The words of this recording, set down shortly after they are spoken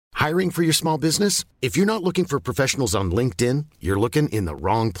Hiring for your small business? If you're not looking for professionals on LinkedIn, you're looking in the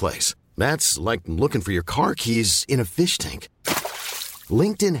wrong place. That's like looking for your car keys in a fish tank.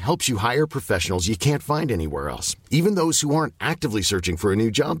 LinkedIn helps you hire professionals you can't find anywhere else, even those who aren't actively searching for a new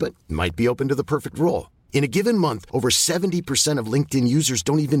job but might be open to the perfect role. In a given month, over 70% of LinkedIn users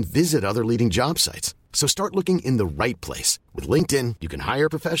don't even visit other leading job sites. So start looking in the right place. With LinkedIn, you can hire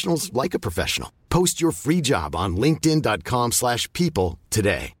professionals like a professional. Post your free job on linkedin.com/people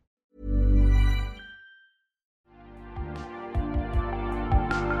today.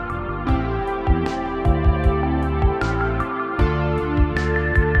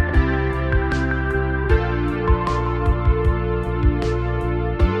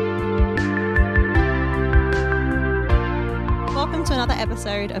 Welcome to another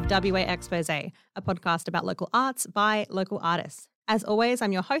episode of WA Expose, a podcast about local arts by local artists. As always,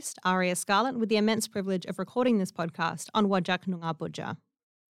 I'm your host, Aria Scarlett, with the immense privilege of recording this podcast on Wajak Noongar Budja.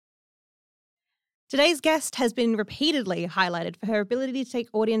 Today's guest has been repeatedly highlighted for her ability to take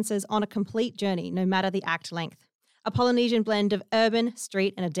audiences on a complete journey, no matter the act length. A Polynesian blend of urban,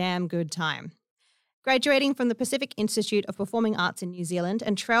 street, and a damn good time. Graduating from the Pacific Institute of Performing Arts in New Zealand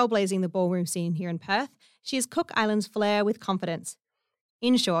and trailblazing the ballroom scene here in Perth, she is Cook Island's flair with confidence.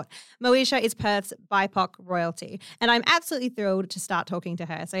 In short, Moesha is Perth's BIPOC royalty, and I'm absolutely thrilled to start talking to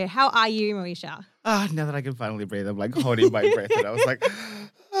her. So how are you, Moesha? Now that I can finally breathe, I'm like holding my breath and I was like,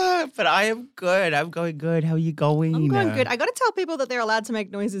 but I am good. I'm going good. How are you going? I'm going good. I got to tell people that they're allowed to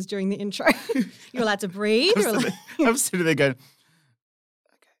make noises during the intro. You're allowed to breathe. I'm sitting there going,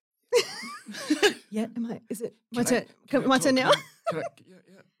 okay. Yeah, is it my turn? My turn now?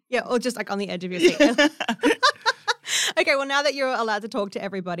 Yeah, or just like on the edge of your seat. Okay, well, now that you're allowed to talk to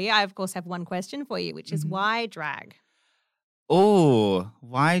everybody, I, of course, have one question for you, which is why drag? Oh,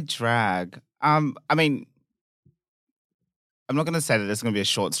 why drag? I mean, I'm not going to say that this is going to be a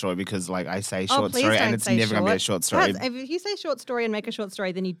short story because, like, I say short story and it's never going to be a short story. If you say short story and make a short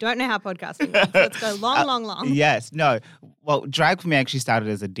story, then you don't know how podcasting works. Let's go long. Yes, no. Well, drag for me actually started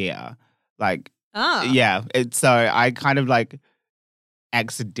as a dare. Like, yeah. So I kind of like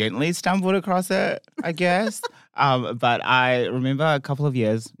accidentally stumbled across it, I guess. But I remember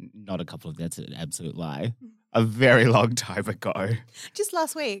that's an absolute lie. A very long time ago. Just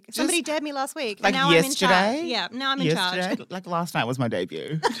last week. Somebody dared me last week. Like and now yesterday? I'm in charge. Yeah, now I'm in charge. Like last night was my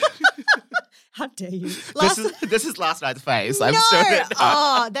debut. How dare you? This is last night's face. No! I'm sure.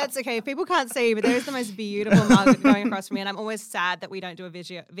 Oh, that's okay. People can't see, but there's the most beautiful mug going across from me, and I'm always sad that we don't do a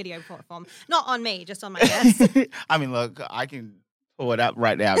video platform. Not on me, just on my guests. I mean, look, I can pull it up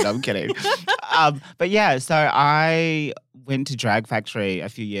right now. No, I'm kidding. But yeah, so I went to Drag Factory a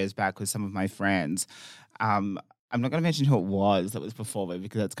few years back with some of my friends. I'm not going to mention who it was that was performing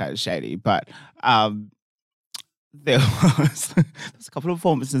because that's kind of shady, but there was a couple of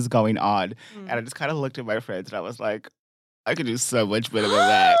performances going on, and I just kind of looked at my friends and I was like, I could do so much better than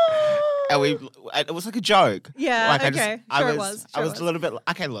that. And it was like a joke. Yeah, like okay. I was a little bit,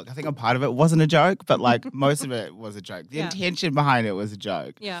 okay, look, I think a part of it wasn't a joke, but like most of it was a joke. The intention behind it was a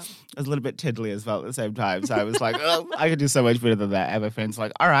joke. Yeah. It was a little bit tiddly as well at the same time. So I was like, oh, I could do so much better than that. And my friend's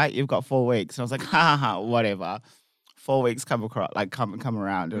like, all right, you've got 4 weeks. And I was like, ha, whatever. 4 weeks come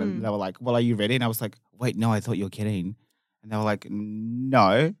around. And they were like, well, are you ready? And I was like, wait, no, I thought you were kidding. And they were like,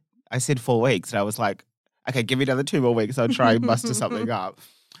 no, I said 4 weeks. And I was like, okay, give me another 2 more weeks. I'll try and muster something up.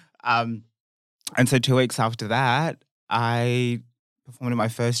 And so 2 weeks after that, I performed in my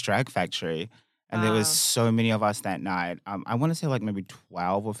first Drag Factory. And there was so many of us that night. I want to say like maybe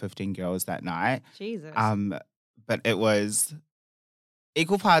 12 or 15 girls that night. Jesus. But it was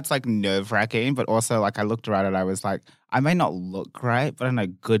equal parts like nerve-wracking, but also like I looked around and I was like, I may not look great, but I know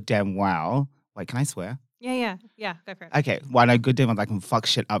good damn well. Wait, can I swear? Yeah, go for it. Okay, well, I know good damn well I can fuck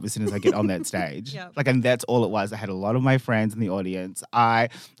shit up as soon as I get on that stage. Yep. Like, and that's all it was. I had a lot of my friends in the audience. I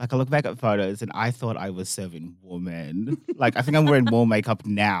look back at photos and I thought I was serving woman. Like, I think I'm wearing more makeup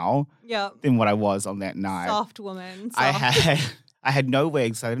now than what I was on that night. Soft woman. I had no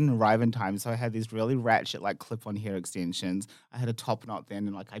wigs, so I didn't arrive in time. So I had these really ratchet, like, clip-on hair extensions. I had a top knot then,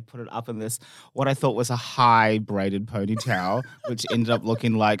 and, like, I put it up in this, what I thought was a high braided ponytail, which ended up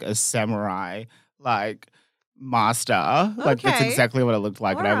looking like a samurai, like, master. Like, that's exactly what it looked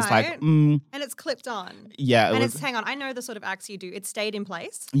like. All and I was like, And it's clipped on. Yeah. Hang on, I know the sort of acts you do. It stayed in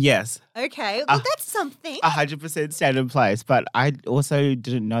place? Yes. Okay, well, that's something. 100% stayed in place. But I also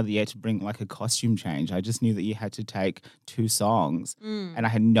didn't know that you had to bring, like, a costume change. I just knew that you had to take 2 songs. And I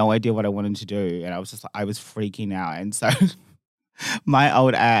had no idea what I wanted to do. And I was just like, I was freaking out. And so my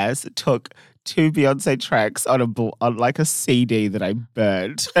old ass took 2 Beyonce tracks on on like a CD that I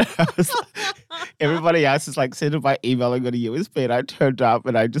burnt. Everybody else is like sent it by emailing on a USB, and I turned up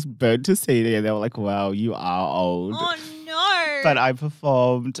and I just burnt a CD, and they were like, "Wow, you are old." Oh no! But I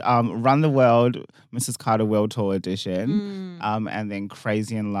performed "Run the World," Mrs. Carter World Tour Edition, and then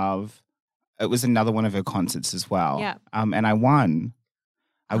 "Crazy in Love." It was another one of her concerts as well. Yeah. And I won.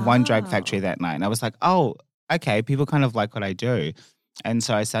 I won Drag Factory that night, and I was like, "Oh, okay, people kind of like what I do." And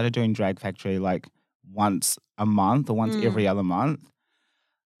so I started doing Drag Factory like once a month or once every other month.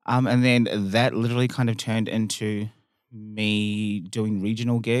 And then that literally kind of turned into me doing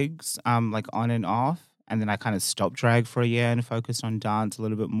regional gigs, like on and off. And then I kind of stopped drag for a year and focused on dance a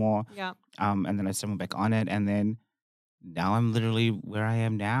little bit more. Yeah. And then I stumbled back on it. And then now I'm literally where I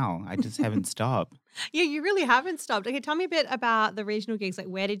am now. I just haven't stopped. Yeah, you really haven't stopped. Okay, tell me a bit about the regional gigs. Like,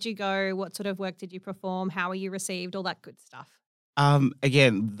 where did you go? What sort of work did you perform? How were you received? All that good stuff.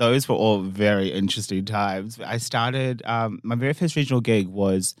 Again, those were all very interesting times. I started, my very first regional gig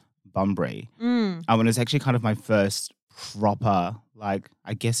was Bunbury. And it was actually kind of my first proper, like,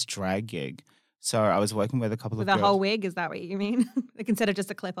 I guess, drag gig. So I was working with a couple of girls. With a whole wig, is that what you mean? Like instead of just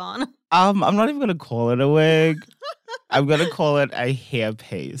a clip on? I'm not even going to call it a wig. I'm going to call it a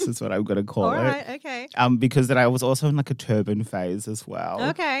hairpiece is what I'm going to call it. All right, okay. Because then I was also in like a turban phase as well.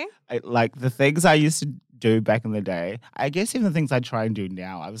 Okay. Like the things I used to do back in the day, I guess even the things I try and do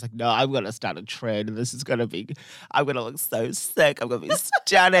now, I was like, no, I'm going to start a trend. This is going to be, I'm going to look so sick. I'm going to be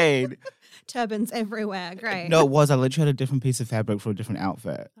stunning. Turbans everywhere. Great. No, it was. I literally had a different piece of fabric for a different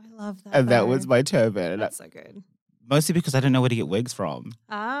outfit. I love that. And that was my turban. That's so good. Mostly because I didn't know where to get wigs from.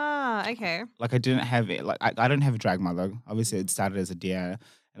 Ah, okay. Like I didn't have it. Like I don't have a drag mother. Obviously, it started as a dare, and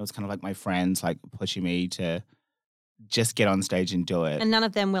it was kind of like my friends like pushing me to just get on stage and do it. And none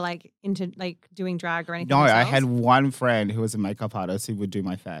of them were like into like doing drag or anything. No, themselves? I had one friend who was a makeup artist who would do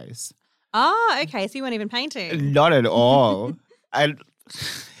my face. Ah, okay. So you weren't even painting. Not at all. And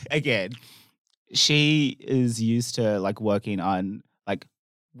again, she is used to like working on like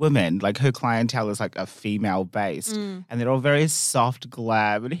women, like her clientele is like a female based and they're all very soft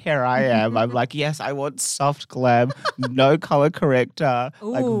glam, and here I am. I'm like, yes, I want soft glam, no color corrector,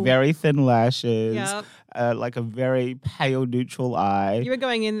 like very thin lashes, like a very pale neutral eye. You were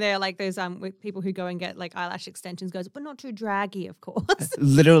going in there like those with people who go and get like eyelash extensions, goes, but not too draggy, of course.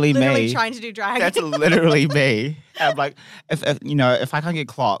 Literally me trying to do drag. That's literally me. I'm like, if you know, if I can't get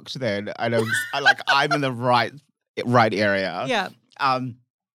clocked, then I'm in the right area. Yeah.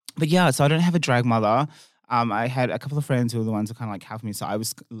 But yeah, so I don't have a drag mother. I had a couple of friends who were the ones who kind of like helped me. So I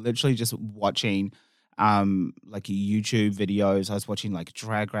was literally just watching like YouTube videos. I was watching like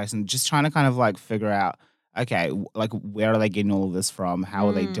Drag Race and just trying to kind of like figure out, okay, like where are they getting all of this from? How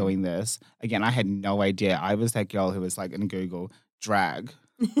are they doing this? Again, I had no idea. I was that girl who was like in Google, drag.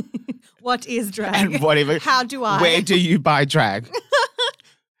 What is drag? And whatever. How do I? Where do you buy drag?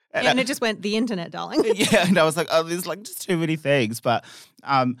 And it just went the internet, darling. Yeah, and I was like, oh, there's like just too many things. But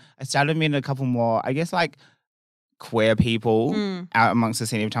I started meeting a couple more, I guess, like queer people out amongst the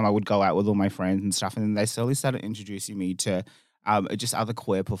scene. Every time I would go out with all my friends and stuff, and then they slowly started introducing me to just other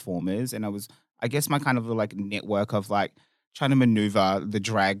queer performers. And I guess my kind of like network of like trying to maneuver the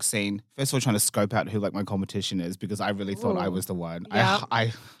drag scene. First of all, trying to scope out who like my competition is, because I really thought I was the one. Yep.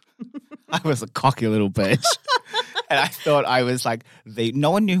 I was a cocky little bitch. And I thought I was like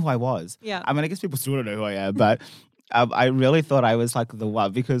no one knew who I was. Yeah. I mean, I guess people still don't know who I am, but I really thought I was like the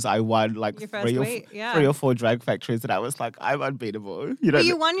one, because I won like three or four drag factories, and I was like, I'm unbeatable. But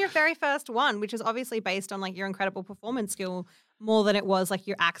you won your very first one, which is obviously based on like your incredible performance skill more than it was like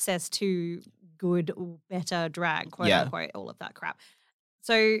your access to good or better drag, quote unquote, all of that crap.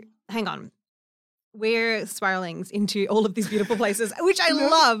 So hang on. We're spiraling into all of these beautiful places, which I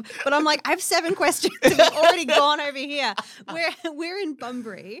love. But I'm like, I have 7 questions and we've already gone over here. We're in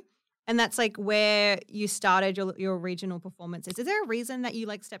Bunbury, and that's like where you started your regional performances. Is there a reason that you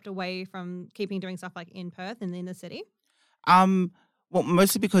like stepped away from doing stuff like in Perth in the inner city? Well,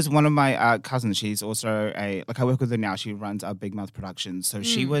 mostly because one of my cousins, she's also I work with her now. She runs our Big Mouth Productions. So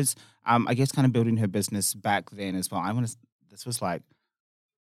she was, I guess, kind of building her business back then as well. This was like,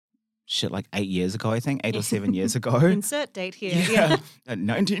 like 8 years ago, I think, 8 or 7 years ago. Insert date here. Yeah.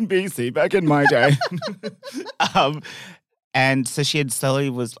 19 BC, back in my day. And so she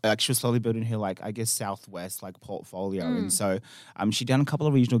was slowly building her, like, I guess, Southwest, like, portfolio. And so she'd done a couple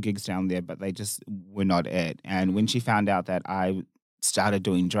of regional gigs down there, but they just were not it. And when she found out that I started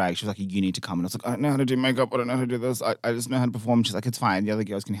doing drag, she was like, you need to come. And I was like, I don't know how to do makeup. I don't know how to do this. I just know how to perform. She's like, it's fine. The other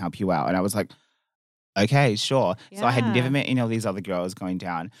girls can help you out. And I was like, okay, sure. Yeah. So I had never met any of these other girls going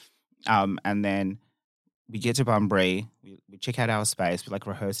down. And then we get to Bunbury, we check out our space, we like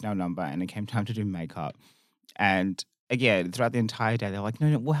rehearsed our number, and it came time to do makeup. And again, throughout the entire day, they're like,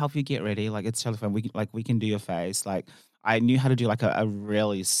 no, we'll help you get ready. Like, it's totally fine. We can do your face. Like, I knew how to do like a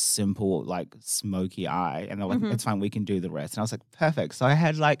really simple, like smoky eye. And they're like, it's fine, we can do the rest. And I was like, perfect. So I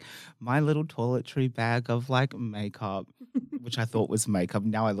had like my little toiletry bag of like makeup, which I thought was makeup.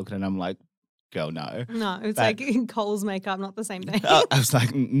 Now I look at it and I'm like, girl, no. No, it's like Cole's makeup, not the same thing. I was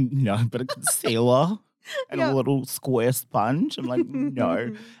like, no, but a concealer and a little square sponge. I'm like,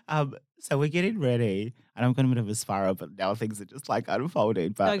 no. So we're getting ready, and I'm going a bit of a spiral, but now things are just like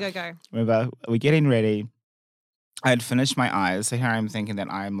unfolding. But Go. Remember, we're getting ready. I had finished my eyes, so here I'm thinking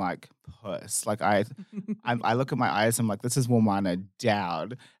that I'm like puss. Like I look at my eyes, I'm like, this is Womana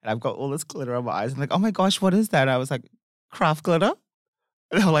down, and I've got all this glitter on my eyes. I'm like, oh my gosh, what is that? I was like, craft glitter,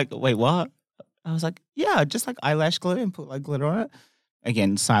 and they were like, wait, what? I was like, yeah, just like eyelash glue and put like glitter on it.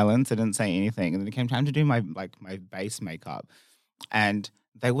 Again, silence. I didn't say anything, and then it came time to do my base makeup, and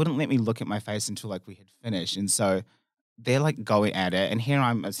they wouldn't let me look at my face until like we had finished. And so they're like going at it. And here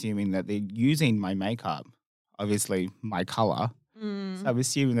I'm assuming that they're using my makeup, obviously my color. So I'm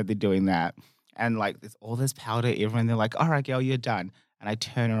assuming that they're doing that. And like there's all this powder everywhere. And they're like, all right, girl, you're done. And I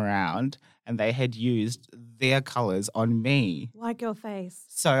turn around and they had used their colors on me. White girl face.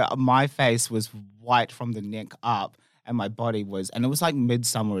 So my face was white from the neck up and my body was, and it was like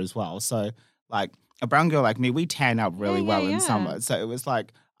midsummer as well. So like, a brown girl like me, we tan up really well in summer. So it was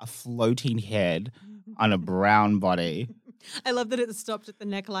like a floating head on a brown body. I love that it stopped at the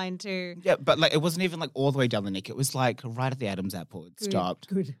neckline too. Yeah, but like it wasn't even like all the way down the neck. It was like right at the Adam's apple. It stopped.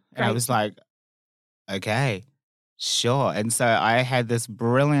 Good. And I was like, okay, sure. And so I had this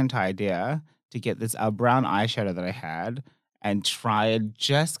brilliant idea to get this brown eyeshadow that I had and try and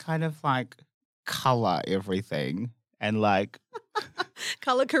just kind of like color everything and like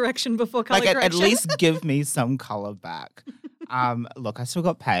color correction before color correction. At least give me some color back. Look, I still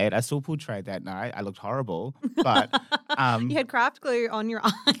got paid. I still portrayed that night. I looked horrible, but you had craft glue on your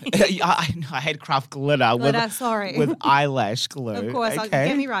eye. I had craft glitter with eyelash glue. Of course, okay?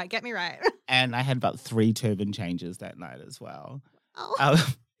 Get me right. And I had about 3 turban changes that night as well.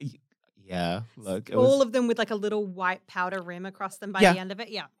 Oh. Yeah, look. All of them with like a little white powder rim across them by the end of it.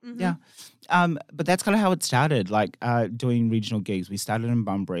 Yeah. Mm-hmm. Yeah. But that's kind of how it started, like doing regional gigs. We started in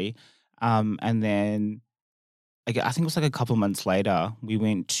Bunbury. And then I think it was like a couple of months later, we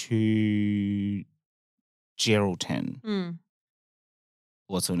went to Geraldton.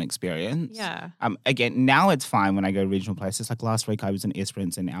 Also an experience. Yeah. Again, now it's fine when I go to regional places. Like last week I was in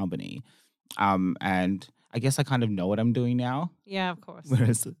Esperance in Albany. And I guess I kind of know what I'm doing now. Yeah, of course.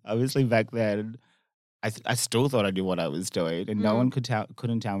 Whereas obviously back then, I still thought I knew what I was doing, and no one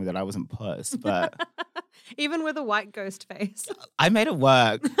couldn't tell me that I wasn't puss. But even with a white ghost face, I made it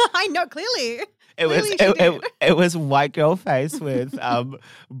work. I know clearly. It was white girl face with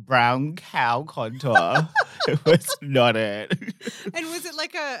brown cow contour. It was not it. And was it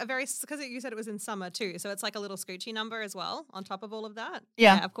like a very, because you said it was in summer too, so it's like a little Scoochie number as well on top of all of that?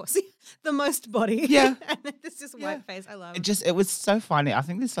 Yeah. Of course. The most body. Yeah. And then this just white face. I love it. It was so funny. I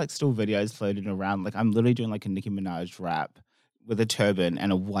think there's like still videos floating around. Like I'm literally doing like a Nicki Minaj rap with a turban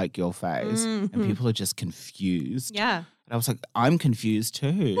and a white girl face, and people are just confused. Yeah. And I was like, I'm confused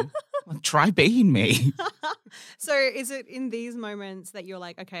too. Like, try being me. So is it in these moments that you're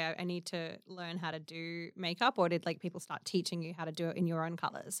like, okay, I need to learn how to do makeup, or did like people start teaching you how to do it in your own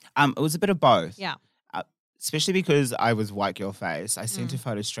colors? It was a bit of both. Yeah. Especially because I was white girl face. I sent a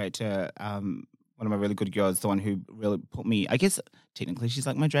photo straight to one of my really good girls, the one who really put me, I guess technically she's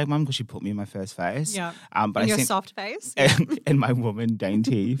like my drag mom because she put me in my first face. Yeah. But in your soft face? In my woman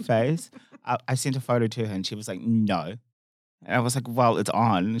dainty face. I sent a photo to her and she was like, no. And I was like, well, it's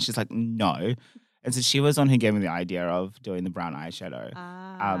on. And she's like, no. And so she was on who gave me the idea of doing the brown eyeshadow.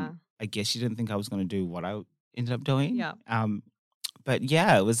 I guess she didn't think I was going to do what I ended up doing. Yeah. But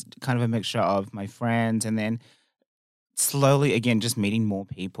yeah, it was kind of a mixture of my friends and then slowly, again, just meeting more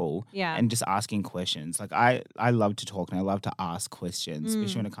people and just asking questions. Like I love to talk and I love to ask questions,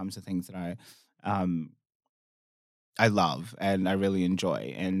 especially when it comes to things that I love and I really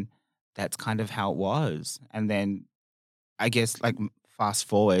enjoy. And that's kind of how it was. And then I guess like fast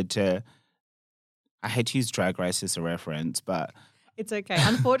forward to, I hate to use Drag Race as a reference, but it's okay.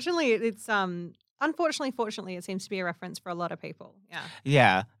 Unfortunately, fortunately, it seems to be a reference for a lot of people. Yeah.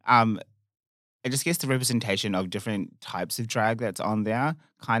 Yeah. I just guess the representation of different types of drag that's on there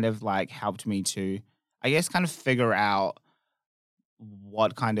kind of like helped me to, I guess, kind of figure out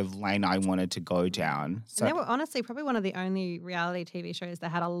what kind of lane I wanted to go down. So, and they were honestly probably one of the only reality TV shows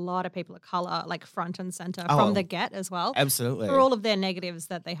that had a lot of people of color like front and center from the get as well. Absolutely. For all of their negatives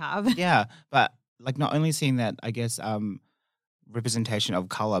that they have. Yeah. But like not only seeing that, I guess, representation of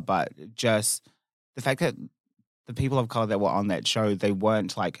color, but just the fact that the people of color that were on that show, they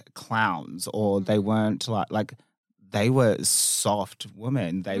weren't like clowns or they weren't like they were soft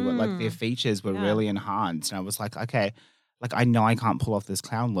women. They were like their features were really enhanced. And I was like, okay, like I know I can't pull off this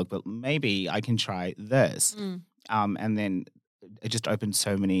clown look, but maybe I can try this. And then it just opened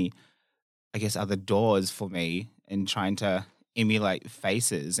so many, I guess, other doors for me in trying to emulate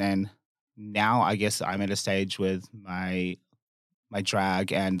faces. And now I guess I'm at a stage with my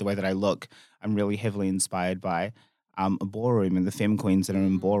drag and the way that I look. I'm really heavily inspired by a ballroom and the femme queens that are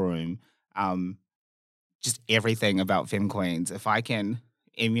in ballroom. Just everything about femme queens. If I can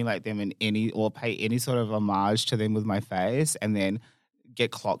emulate them in any or pay any sort of homage to them with my face and then get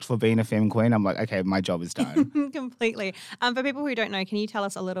clocked for being a femme queen, I'm like, okay, my job is done. Completely. For people who don't know, can you tell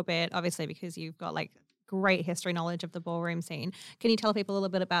us a little bit, obviously because you've got like great history knowledge of the ballroom scene, can you tell people a little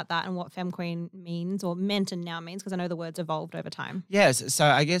bit about that and what femme queen means or meant and now means? Because I know the word's evolved over time. Yes. So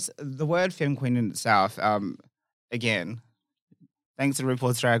I guess the word femme queen in itself, again, thanks to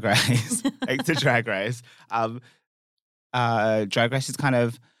RuPaul's Drag Race, thanks to Drag Race, Drag Race is kind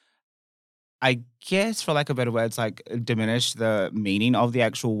of, I guess, for lack of better words, like diminish the meaning of the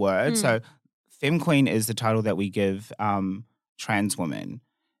actual word. So femme queen is the title that we give trans women.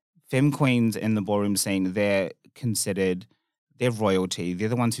 Femme queens in the ballroom scene, they're considered, they're royalty. They're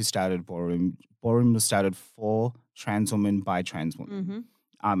the ones who started ballroom. Ballroom was started for trans women by trans women.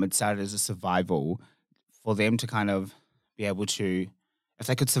 It started as a survival for them to kind of be able to, if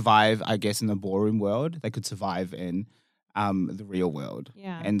they could survive, I guess, in the ballroom world, they could survive in the real world.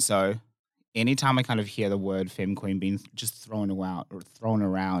 Yeah. And so anytime I kind of hear the word femme queen being just thrown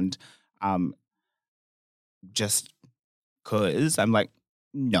around, just because I'm like,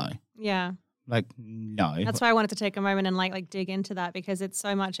 no. Yeah. Like, no. That's why I wanted to take a moment and like dig into that, because it's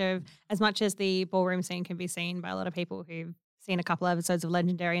so much of, as much as the ballroom scene can be seen by a lot of people who've seen a couple episodes of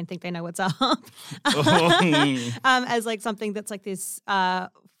Legendary and think they know what's up, as like something that's like this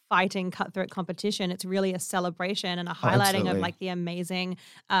fighting cutthroat competition. It's really a celebration and a highlighting of like the amazing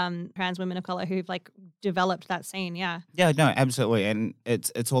trans women of color who've like developed that scene. Yeah. Yeah, no, absolutely. And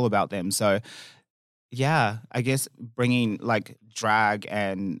it's all about them. So yeah, I guess bringing like drag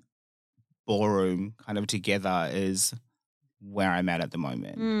and ballroom kind of together is where I'm at the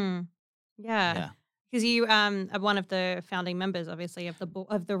moment. Yeah. Because you are one of the founding members, obviously, of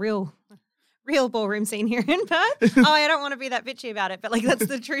the real ballroom scene here in Perth. Oh, I don't want to be that bitchy about it, but like that's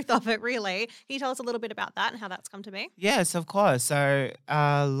the truth of it, really. Can you tell us a little bit about that and how that's come to be? Yes, of course. So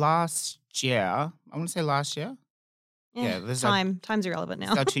last year, I want to say last year. Yeah, this time's irrelevant now.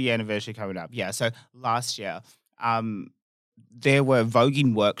 It's our 2-year anniversary coming up. Yeah, so last year, there were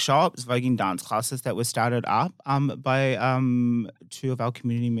voguing workshops, voguing dance classes that were started up by 2 of our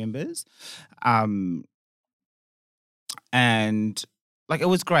community members. And like it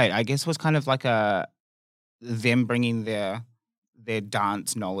was great. I guess it was kind of like them bringing their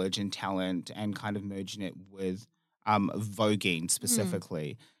dance knowledge and talent and kind of merging it with voguing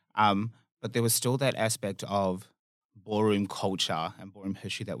specifically. But there was still that aspect of ballroom culture and ballroom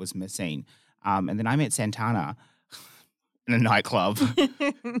history that was missing. And then I met Santana in a nightclub.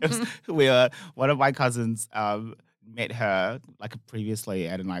 One of my cousins met her like previously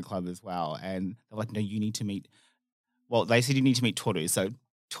at a nightclub as well. And they're like, no, you need to meet, well, they said you need to meet Toru. So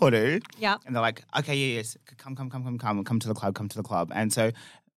Toru. Yeah. And they're like, okay, yes, come to the club. And so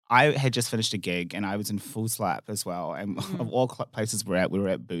I had just finished a gig and I was in full slap as well. And of all places we were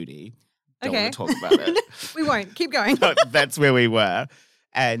at Booty. Don't want to talk about it. We won't. Keep going. That's where we were.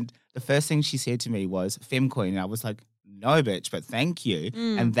 And the first thing she said to me was, femme queen. And I was like, no, bitch, but thank you.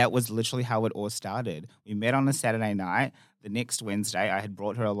 And that was literally how it all started. We met on a Saturday night. The next Wednesday, I had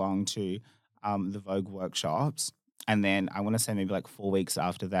brought her along to the Vogue workshops. And then I want to say maybe like 4 weeks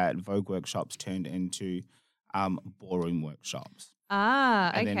after that, Vogue workshops turned into ballroom workshops.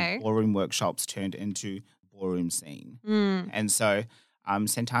 And then ballroom workshops turned into ballroom scene. And so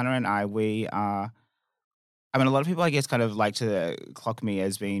Santana and I, we are, I mean, a lot of people, I guess, kind of like to clock me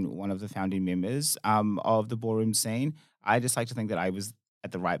as being one of the founding members of the ballroom scene. I just like to think that I was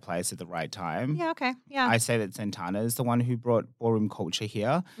at the right place at the right time. Yeah, okay. Yeah. I say that Santana is the one who brought ballroom culture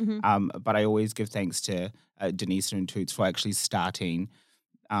here. But I always give thanks to Denise and Toots for actually starting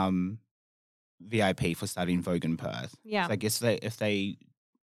VIP, for starting Vogue in Perth. Yeah. So I guess if they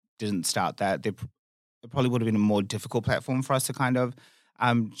didn't start that, it probably would have been a more difficult platform for us to kind of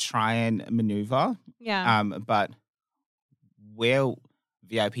try and maneuver. Yeah. But where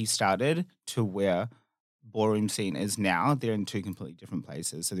VIP started to where ballroom scene is now, they're in 2 completely different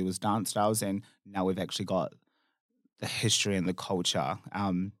places. So there was dance styles, and now we've actually got the history and the culture.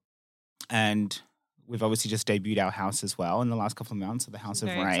 And we've obviously just debuted our house as well in the last couple of months. So the House of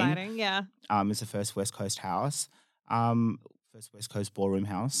Very Rain exciting. Yeah. is the first West Coast house, first West Coast ballroom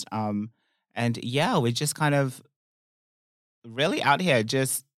house. And yeah, we're just kind of really out here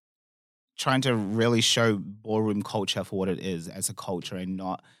just trying to really show ballroom culture for what it is as a culture and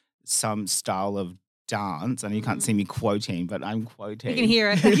not some style of dance. And you can't see me quoting, but I'm quoting. You can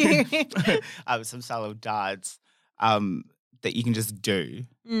hear it. Some style of dance that you can just do.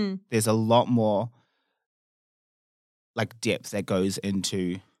 Mm. There's a lot more like depth that goes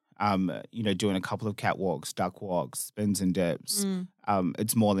into doing a couple of catwalks, duck walks, spins and dips.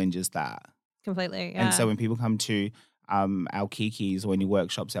 It's more than just that. Completely. Yeah. And so when people come to our Kikis or any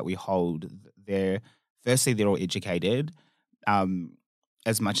workshops that we hold, they're all educated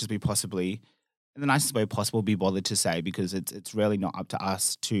as much as we possibly, in the nicest way possible, be bothered to say, because it's really not up to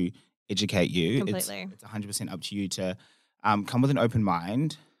us to educate you. Completely. It's 100% up to you to come with an open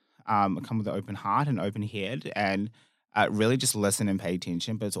mind, come with an open heart and open head, and really just listen and pay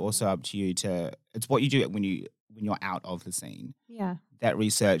attention. But it's also up to you it's what you do when you're out of the scene. Yeah. That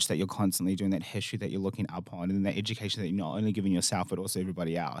research that you're constantly doing, that history that you're looking up on, and that education that you're not only giving yourself but also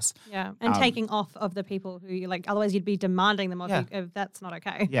everybody else. Yeah, and taking off of the people who you like, otherwise you'd be demanding them off you, if that's not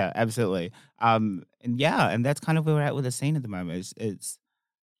okay. Yeah, absolutely. And that's kind of where we're at with the scene at the moment. It's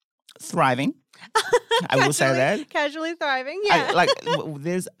thriving. I will say that. Casually thriving, yeah.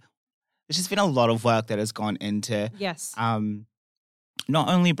 There's just been a lot of work that has gone into yes. Not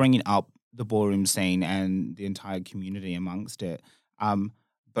only bringing up the ballroom scene and the entire community amongst it,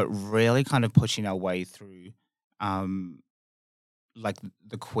 but really kind of pushing our way through like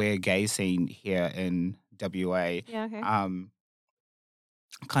the queer gay scene here in WA. Yeah, okay.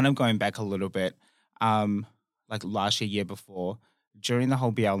 Kind of going back a little bit, like last year before, during the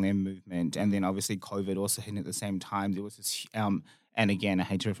whole BLM movement, and then obviously COVID also hitting at the same time, there was this, and again, I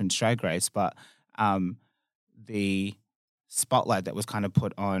hate to reference Drag Race, but the spotlight that was kind of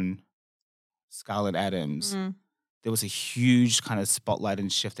put on Scarlett Adams, there was a huge kind of spotlight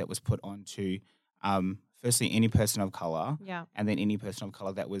and shift that was put onto, firstly, any person of color, and then any person of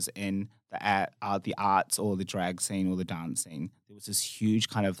color that was in the arts or the drag scene or the dance scene. There was this huge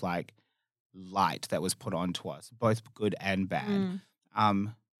kind of like light that was put onto us, both good and bad.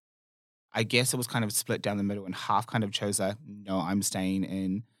 I guess it was kind of split down the middle, and half kind of chose no, I'm staying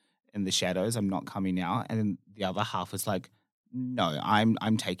in the shadows, I'm not coming out, and then the other half was like, no,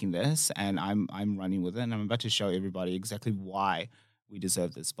 I'm taking this and I'm running with it, and I'm about to show everybody exactly why we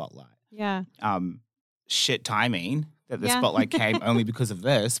deserve this spotlight. Yeah. Shit timing that the spotlight came only because of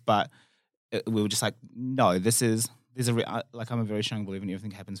this, but we were just like, no, I'm a very strong believer in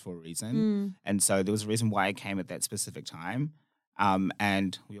everything happens for a reason, and so there was a reason why it came at that specific time,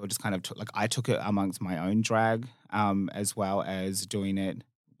 and we all just kind of I took it amongst my own drag, as well as doing it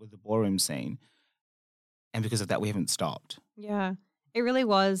with the ballroom scene. And because of that, we haven't stopped. Yeah, it really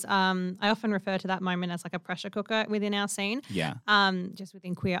was. I often refer to that moment as like a pressure cooker within our scene. Yeah. Just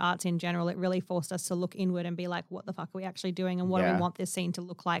within queer arts in general, it really forced us to look inward and be like, what the fuck are we actually doing? And what do we want this scene to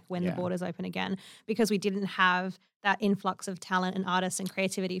look like when the borders open again? Because we didn't have that influx of talent and artists and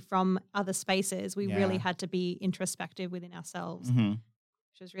creativity from other spaces. We really had to be introspective within ourselves.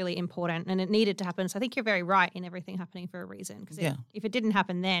 Which was really important, and it needed to happen. So I think you're very right in everything happening for a reason. Because if it didn't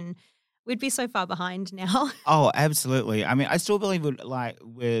happen then, we'd be so far behind now. Oh, absolutely. I mean, I still believe with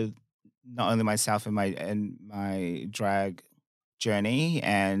not only myself and my drag journey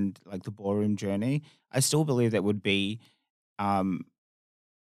and like the ballroom journey, I still believe that would be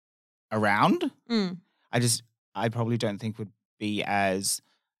around. I probably don't think would be as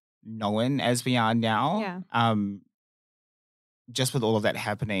known as we are now. Yeah. Just with all of that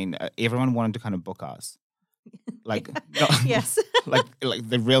happening, everyone wanted to kind of book us. Yes. like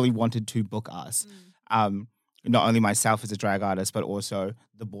they really wanted to book us. Not only myself as a drag artist, but also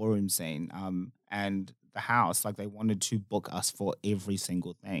the ballroom scene and the house. Like they wanted to book us for every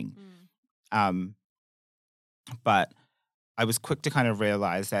single thing. But I was quick to kind of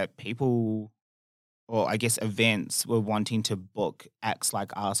realize that people, or I guess events, were wanting to book acts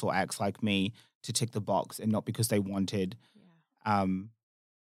like us or acts like me to tick the box, and not because they wanted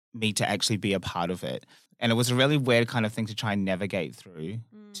me to actually be a part of it. And it was a really weird kind of thing to try and navigate through,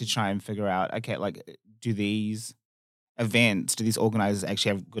 to try and figure out, okay, like, do these organizers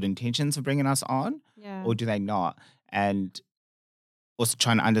actually have good intentions of bringing us on? Yeah. Or do they not? And also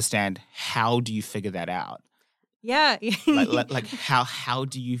trying to understand, how do you figure that out? Yeah. like how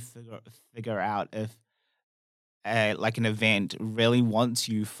do you figure out if like an event really wants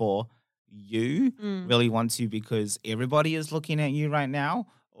you for you, really wants you because everybody is looking at you right now,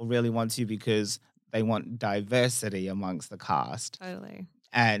 or really wants you because they want diversity amongst the cast? Totally.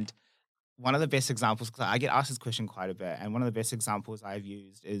 And one of the best examples, because I get asked this question quite a bit, and one of the best examples I've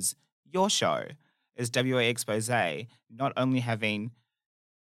used is your show, is WA Expose, not only having,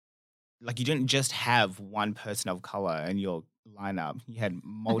 like, you didn't just have one person of color in your lineup, you had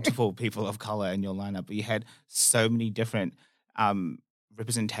multiple people of color in your lineup, but you had so many different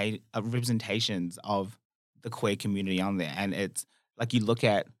representations of the queer community on there. And it's like, you look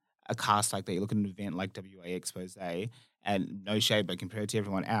at a cast like that, you look at an event like WA Expose, and no shade, but compared to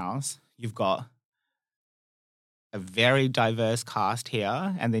everyone else, you've got a very diverse cast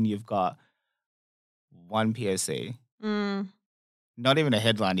here, and then you've got one POC. Not even a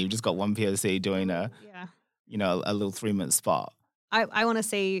headline, you've just got one POC doing a little 3-minute spot. I want to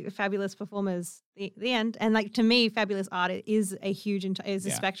see fabulous performers the end. And like, to me, fabulous art is a huge is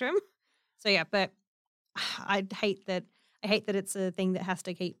a spectrum. So yeah, but I hate that it's a thing that has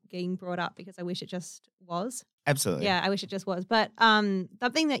to keep getting brought up, because I wish it just was. Absolutely. Yeah, I wish it just was. But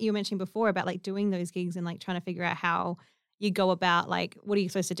something that you mentioned before about like doing those gigs and like trying to figure out how you go about, like, what are you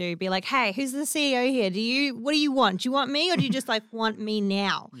supposed to do? Be like, hey, who's the CEO here? What do you want? Do you want me, or do you just like want me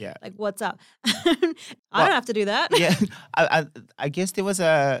now? Yeah. Like, what's up? I don't have to do that. Yeah. I guess there was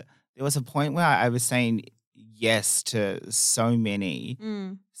a point where I was saying yes to so many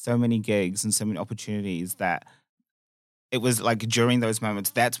gigs and so many opportunities that it was like, during those moments,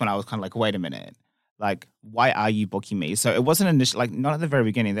 that's when I was kind of like, wait a minute. Like, why are you booking me? So it wasn't initially, like, not at the very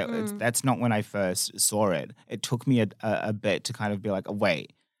beginning. That's not when I first saw it. It took me a bit to kind of be like, oh,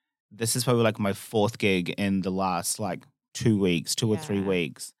 wait, this is probably like my 4th gig in the last like 2 or 3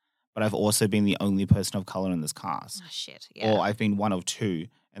 weeks. But I've also been the only person of color in this cast. Oh, shit. Yeah. Or I've been one of 2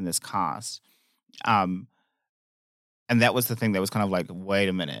 in this cast. And that was the thing that was kind of like, wait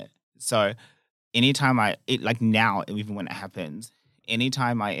a minute. So anytime now, even when it happens,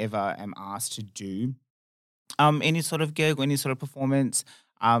 anytime I ever am asked to do any sort of gig or any sort of performance,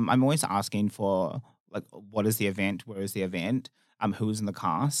 I'm always asking for, like, what is the event? Where is the event? Who is in the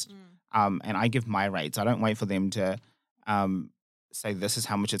cast? And I give my rates. I don't wait for them to say this is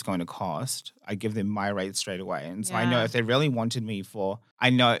how much it's going to cost. I give them my rates straight away. And so I know if they really wanted me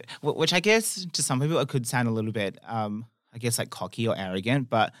which I guess to some people it could sound a little bit, I guess, like cocky or arrogant.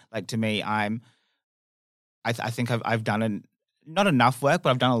 But like, to me, I think I've done not enough work, but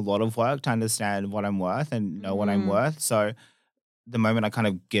I've done a lot of work to understand what I'm worth and know what I'm worth. So the moment I kind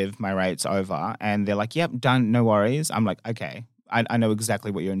of give my rates over and they're like, yep, done, no worries, I'm like, okay, I know exactly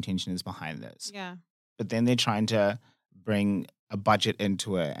what your intention is behind this. Yeah. But then they're trying to bring a budget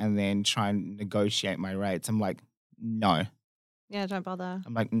into it and then try and negotiate my rates. I'm like, no. Yeah, don't bother.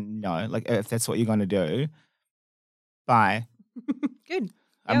 I'm like, no. Like, if that's what you're going to do, bye. Good.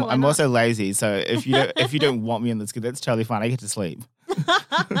 I'm also lazy, so if you don't want me in this, that's totally fine. I get to sleep.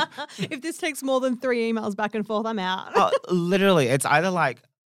 If this takes more than 3 emails back and forth, I'm out. Literally, it's either like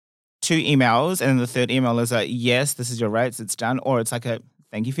 2 emails and then the 3rd email is like, yes, this is your rates, it's done, or it's like a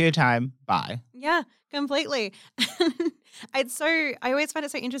thank you for your time, bye. Yeah, completely. I always find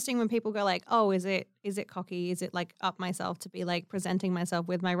it so interesting when people go like, oh, is it cocky? Is it like up myself to be like presenting myself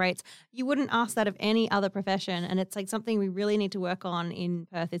with my rates? You wouldn't ask that of any other profession. And it's like something we really need to work on in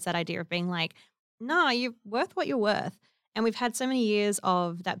Perth. It's that idea of being like, no, you're worth what you're worth. And we've had so many years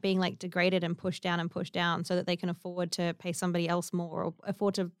of that being like degraded and pushed down so that they can afford to pay somebody else more or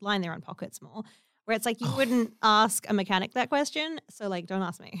afford to line their own pockets more. Where it's like, you wouldn't ask a mechanic that question. So like, don't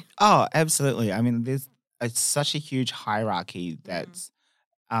ask me. Oh, absolutely. I mean, it's such a huge hierarchy that's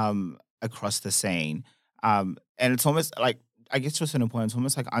across the scene. And it's almost like, I guess to a certain point, it's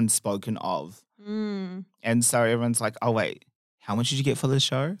almost like unspoken of. And so everyone's like, oh, wait, how much did you get for this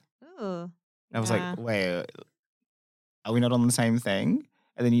show? Ooh, and I was like, wait, are we not on the same thing?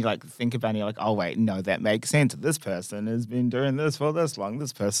 And then you like think about it and you're like, oh, wait, no, that makes sense. This person has been doing this for this long.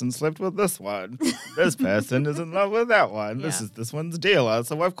 This person slept with this one. This person is in love with that one. Yeah. This one's dealer.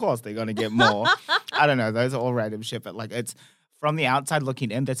 So, of course, they're going to get more. I don't know. Those are all random shit. But like, it's from the outside looking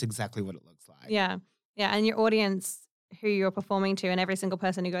in, that's exactly what it looks like. Yeah. Yeah. And your audience who you're performing to and every single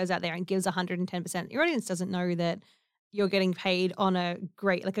person who goes out there and gives 110%, your audience doesn't know that you're getting paid on a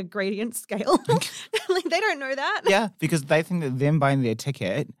gradient scale. Like, they don't know that. Yeah, because they think that them buying their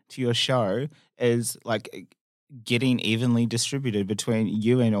ticket to your show is like getting evenly distributed between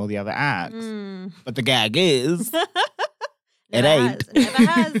you and all the other acts. But the gag is it ain't. Never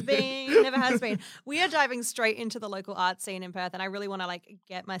has been. Never has been. We are diving straight into the local art scene in Perth, and I really want to like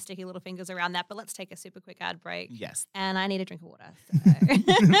get my sticky little fingers around that. But let's take a super quick ad break. Yes. And I need a drink of water.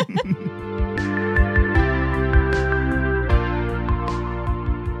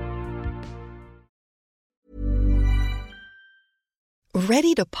 So.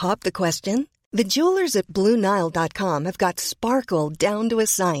 Ready to pop the question? The jewelers at BlueNile.com have got sparkle down to a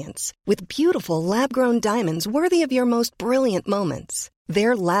science with beautiful lab-grown diamonds worthy of your most brilliant moments.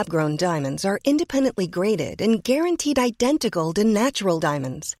 Their lab-grown diamonds are independently graded and guaranteed identical to natural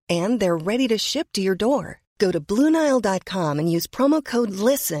diamonds, and they're ready to ship to your door. Go to BlueNile.com and use promo code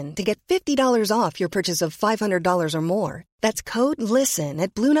LISTEN to get $50 off your purchase of $500 or more. That's code LISTEN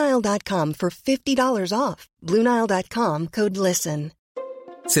at BlueNile.com for $50 off. BlueNile.com, code LISTEN.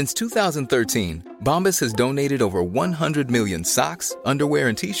 Since 2013, Bombas has donated over 100 million socks, underwear,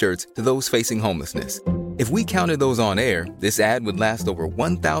 and T-shirts to those facing homelessness. If we counted those on air, this ad would last over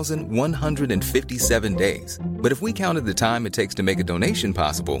 1,157 days. But if we counted the time it takes to make a donation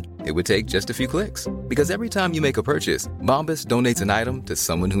possible, it would take just a few clicks. Because every time you make a purchase, Bombas donates an item to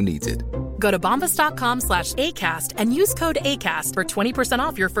someone who needs it. Go to bombas.com/ACAST and use code ACAST for 20%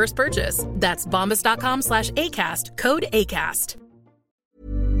 off your first purchase. That's bombas.com/ACAST, code ACAST.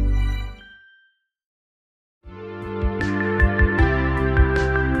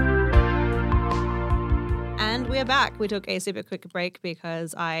 And we're back. We took a super quick break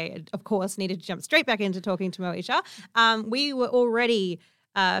because I, of course, needed to jump straight back into talking to Moesha. We were already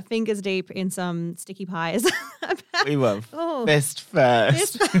fingers deep in some sticky pies. We were fist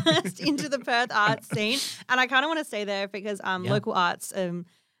first. Fist first into the Perth arts scene. And I kind of want to stay there because local arts,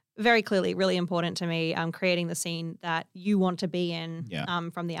 very clearly really important to me, creating the scene that you want to be in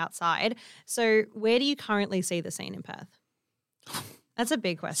from the outside. So where do you currently see the scene in Perth? That's a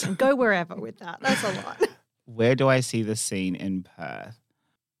big question. Go wherever with that. That's a lot. Where do I see the scene in Perth?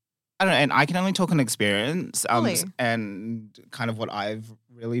 I don't know, and I can only talk on experience and kind of what I've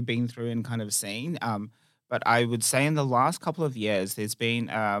really been through and kind of seen. But I would say in the last couple of years, there's been,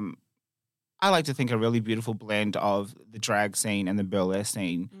 I like to think, a really beautiful blend of the drag scene and the burlesque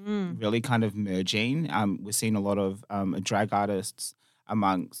scene really kind of merging. We're seeing a lot of drag artists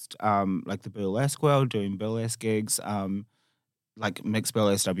amongst like the burlesque world doing burlesque gigs, like Mixed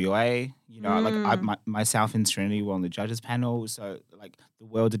Burlesque WA, you know, like myself and Serenity were on the judges panel, so like the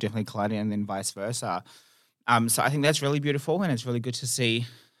worlds are definitely colliding, and then vice versa. So I think that's really beautiful, and it's really good to see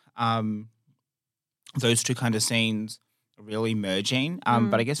those two kind of scenes really merging.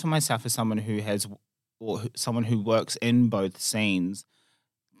 But I guess for myself, as someone who has, or someone who works in both scenes,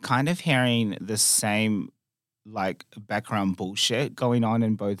 kind of hearing the same like background bullshit going on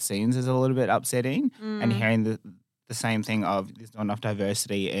in both scenes is a little bit upsetting, and hearing the same thing of there's not enough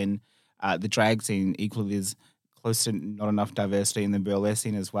diversity in the drag scene, equally there's close to not enough diversity in the burlesque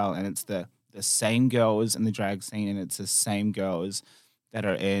scene as well. And it's the same girls in the drag scene, and it's the same girls that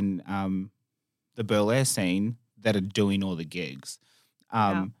are in the burlesque scene that are doing all the gigs.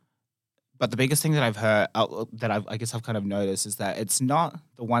 But the biggest thing that I've heard, I guess I've kind of noticed, is that it's not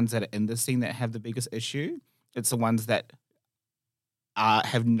the ones that are in the scene that have the biggest issue. It's the ones that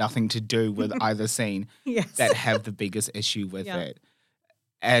have nothing to do with either scene that have the biggest issue with it.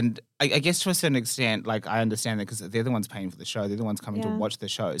 And I guess to a certain extent, like I understand that because they're the ones paying for the show. They're the ones coming to watch the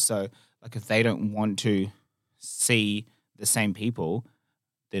show. So like if they don't want to see the same people,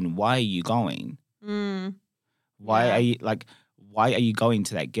 then why are you going? Why are you going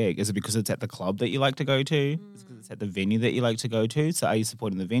to that gig? Is it because it's at the club that you like to go to? Is it because it's at the venue that you like to go to? So are you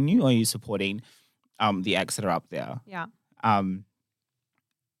supporting the venue, or are you supporting the acts that are up there? Yeah.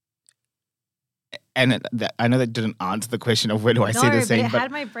 And I know that didn't answer the question of where do I see the scene. But it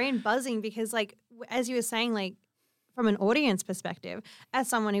had my brain buzzing because, like, as you were saying, like, from an audience perspective, as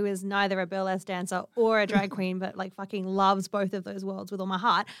someone who is neither a burlesque dancer or a drag queen, but, like, fucking loves both of those worlds with all my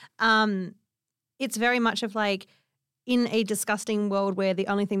heart, it's very much of, like, in a disgusting world where the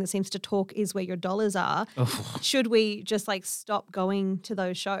only thing that seems to talk is where your dollars are, should we just, like, stop going to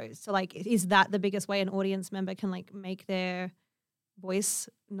those shows? So, like, is that the biggest way an audience member can, like, make their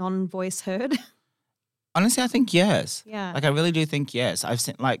non-voice heard? Honestly, I think yes. Yeah. Like, I really do think yes. I've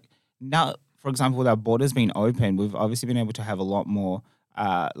seen, like, now, for example, with our borders being open, we've obviously been able to have a lot more,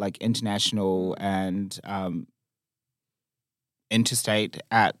 like, international and interstate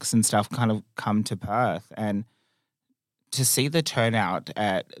acts and stuff kind of come to Perth. And to see the turnout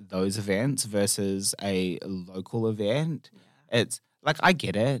at those events versus a local event, it's, like, I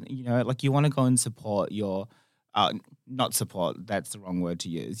get it. You know, like, you want to go and support your not support, that's the wrong word to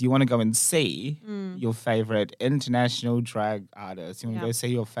use. You want to go and see your favorite international drag artist. You want to go see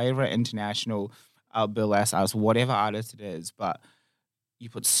your favorite international burlesque artist, whatever artist it is. But you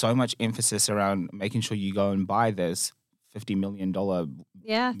put so much emphasis around making sure you go and buy this $50 million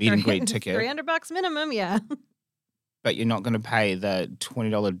meet and greet ticket. $300 minimum, But you're not going to pay the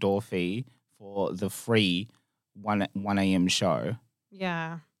 $20 door fee for the free 1 a.m. show.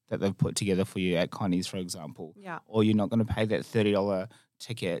 Yeah. That they've put together for you at Connie's, for example. Yeah. Or you're not going to pay that $30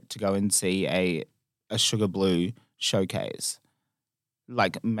 ticket to go and see a Sugar Blue showcase.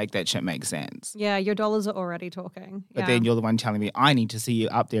 Like, make that shit make sense. Yeah, your dollars are already talking. But then you're the one telling me I need to see you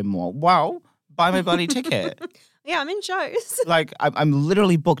up there more. Well, buy my bloody ticket. Yeah, I'm in shows. Like, I'm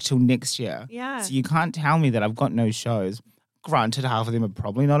literally booked till next year. Yeah. So you can't tell me that I've got no shows. Granted, half of them are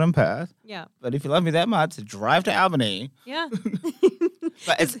probably not in Perth. Yeah. But if you love me that much, drive to Albany. Yeah.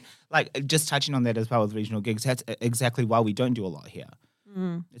 But it's like, just touching on that as well with regional gigs, that's exactly why we don't do a lot here.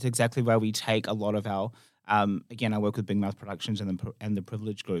 It's exactly why we take a lot of our, again, I work with Big Mouth Productions and the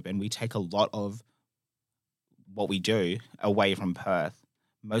Privilege Group, and we take a lot of what we do away from Perth,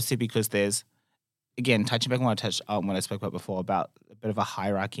 mostly because there's, again, touching back on what I spoke about before about a bit of a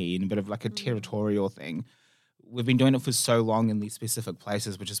hierarchy and a bit of like a territorial thing. We've been doing it for so long in these specific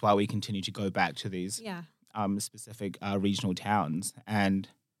places, which is why we continue to go back to these specific regional towns. And,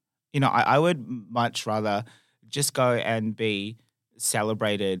 you know, I would much rather just go and be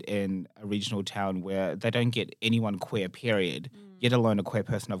celebrated in a regional town where they don't get anyone queer, period, yet alone a queer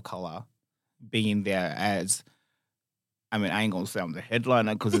person of colour being there as, I mean, I ain't going to say I'm the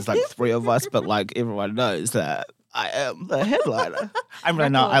headliner because there's like 3 of us, but like everyone knows that I am the headliner. I'm really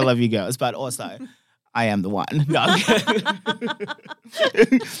not. I love you girls, but also I am the one. No, I'm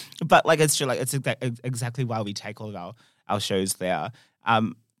kidding. But like, it's true. Like, it's exactly why we take all of our shows there.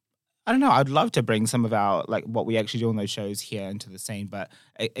 I don't know. I'd love to bring some of our, like, what we actually do on those shows here into the scene. But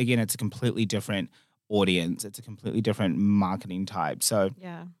again, it's a completely different audience. It's a completely different marketing type. So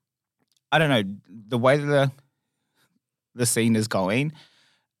Yeah. I don't know. The way that the scene is going,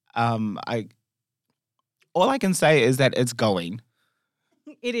 all I can say is that it's going.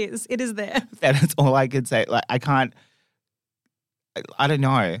 It is. It is there. That's all I could say. Like, I can't. I don't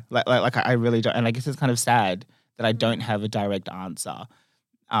know. Like I really don't. And I guess it's kind of sad that I don't have a direct answer,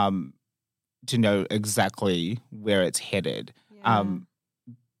 to know exactly where it's headed. Yeah.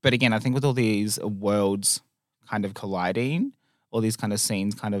 But again, I think with all these worlds kind of colliding, all these kind of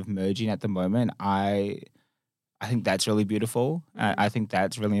scenes kind of merging at the moment, I think that's really beautiful. I think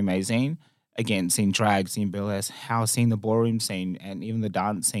that's really amazing. Again, seeing drag, seeing burlesque, seeing the ballroom scene and even the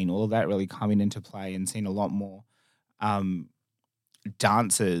dance scene, all of that really coming into play, and seeing a lot more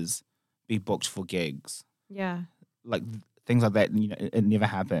dancers be booked for gigs. Yeah. Like things like that, you know, it never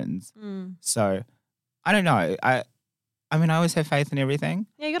happens. Mm. So I don't know. I mean, I always have faith in everything.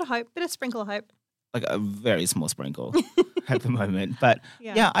 Yeah, you got to hope. Bit of sprinkle of hope. Like a very small sprinkle at the moment. But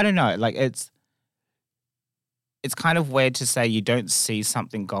Yeah. yeah, I don't know. Like it's kind of weird to say you don't see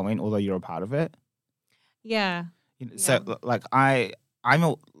something going, although you're a part of it. Yeah. You know, so like I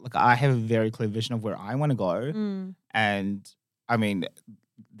have a very clear vision of where I want to go, and I mean,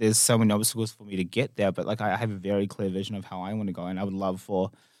 there's so many obstacles for me to get there, but like I have a very clear vision of how I want to go, and I would love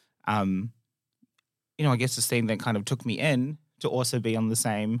for, you know, I guess the scene that kind of took me in to also be on the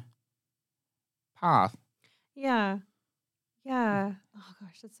same path. Yeah. Yeah. Oh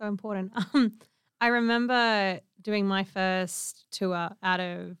gosh, that's so important. I remember doing my first tour out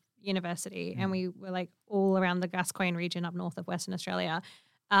of university, and we were like all around the Gascoyne region up north of Western Australia.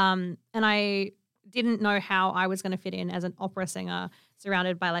 And I didn't know how I was going to fit in as an opera singer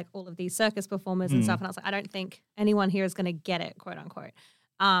surrounded by like all of these circus performers and stuff. And I was like, I don't think anyone here is going to get it, quote unquote.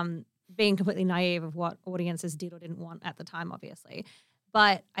 Being completely naive of what audiences did or didn't want at the time, obviously.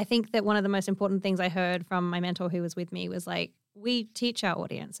 But I think that one of the most important things I heard from my mentor who was with me was like, we teach our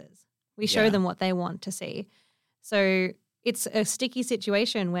audiences. We show them what they want to see. So it's a sticky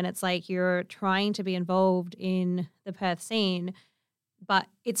situation when it's like you're trying to be involved in the Perth scene, but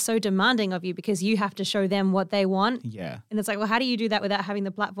it's so demanding of you because you have to show them what they want. Yeah. And it's like, well, how do you do that without having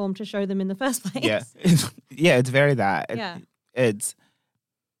the platform to show them in the first place? Yeah. Yeah, it's very that. Yeah. It's,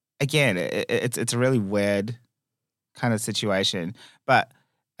 again, it's a really weird kind of situation. But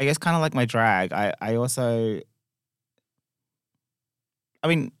I guess kind of like my drag, I also, I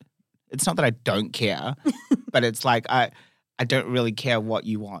mean, it's not that I don't care, but it's like I don't really care what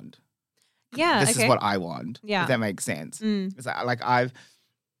you want. Yeah. This is what I want. Yeah. If that makes sense. It's like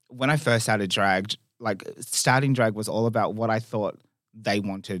when I first started drag, like starting drag was all about what I thought they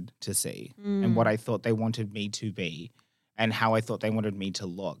wanted to see and what I thought they wanted me to be and how I thought they wanted me to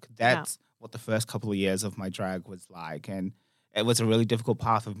look. That's what the first couple of years of my drag was like. And it was a really difficult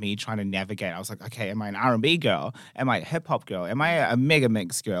path of me trying to navigate. I was like, okay, am I an R&B girl? Am I a hip hop girl? Am I a mega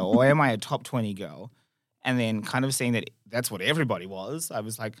mix girl? Or am I a top 20 girl? And then kind of seeing that that's what everybody was, I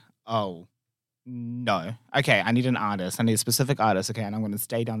was like, oh, no. Okay, I need an artist. I need a specific artist. Okay, and I'm going to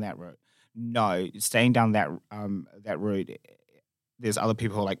stay down that route. No, staying down that route, there's other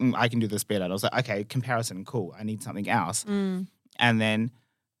people who are like, I can do this better. And I was like, okay, comparison, cool. I need something else. And then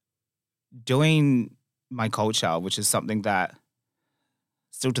doing my culture, which is something that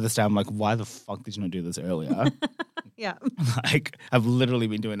still to this day, I'm like, why the fuck did you not do this earlier? Yeah. Like, I've literally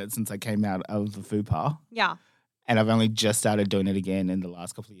been doing it since I came out of the FUPA. Yeah. And I've only just started doing it again in the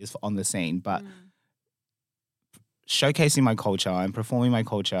last couple of years on the scene. But showcasing my culture and performing my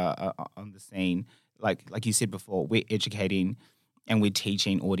culture on the scene, like you said before, we're educating and we're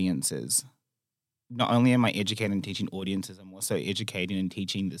teaching audiences. Not only am I educating and teaching audiences, I'm also educating and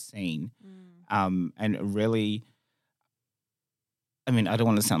teaching the scene. And really, I mean, I don't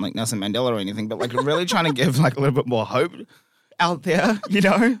want to sound like Nelson Mandela or anything, but like really trying to give like a little bit more hope out there, you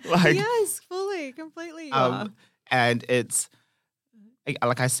know? Like, yes, fully, completely. You are. And it's,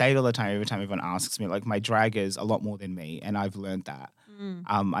 like I say it all the time, every time everyone asks me, like my drag is a lot more than me. And I've learned that.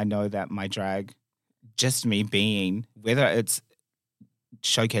 I know that my drag, just me being, whether it's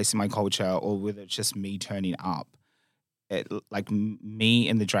showcasing my culture or whether it's just me turning up, me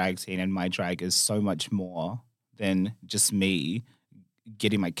in the drag scene and my drag is so much more than just me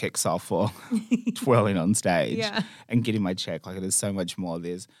getting my kicks off or twirling on stage and getting my check. Like, it is so much more.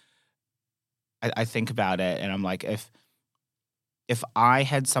 I think about it and I'm like, if I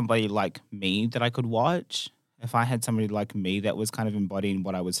had somebody like me that I could watch, if I had somebody like me that was kind of embodying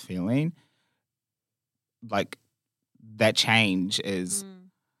what I was feeling, like that change is,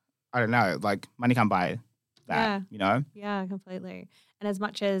 I don't know, like money can't buy that, you know? Yeah, completely. And as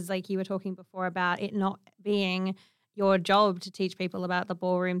much as like you were talking before about it not being your job to teach people about the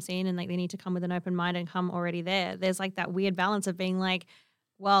ballroom scene and like they need to come with an open mind and come already there, there's like that weird balance of being like,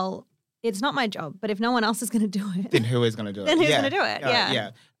 well, it's not my job, but if no one else is going to do it, then who is going to do it? Then who's going to do it?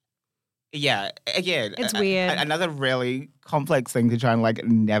 Yeah. Again, it's weird. Another really complex thing to try and like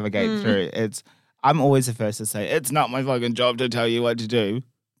navigate through. I'm always the first to say, it's not my fucking job to tell you what to do,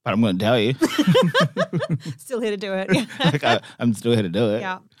 but I'm going to tell you. Still here to do it. Yeah. Like I'm still here to do it.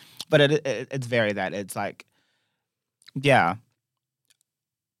 Yeah. But it's very that. It's like, yeah.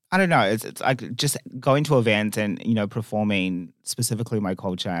 I don't know. It's like just going to events and, you know, performing specifically my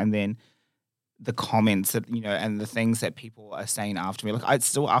culture and then the comments that, you know, and the things that people are saying after me. Like, I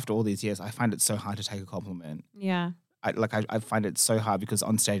still, after all these years, I find it so hard to take a compliment. Yeah. I find it so hard because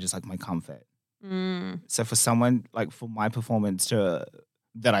on stage it's like my comfort. So for someone, like for my performance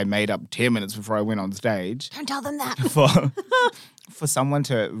that I made up 10 minutes before I went on stage. Don't tell them that. For someone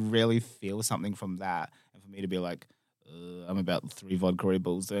to really feel something from that and for me to be like, I'm about 3 vodka Red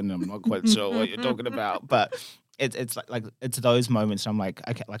Bulls in, I'm not quite sure what you're talking about. But it's like it's those moments I'm like,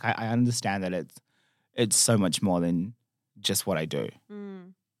 okay, like I understand that it's so much more than just what I do.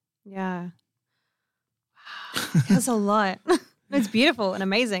 Yeah. That's a lot. It's beautiful and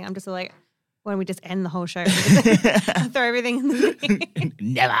amazing. I'm just like, why don't we just end the whole show? Throw everything in the thing.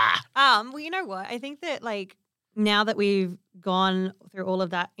 Never. Well, you know what? I think that like now that we've gone through all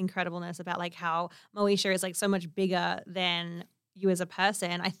of that incredibleness about like how Moesha is like so much bigger than you as a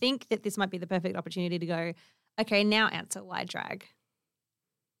person, I think that this might be the perfect opportunity to go, okay, now answer why drag.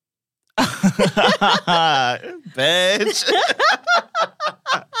 Bitch.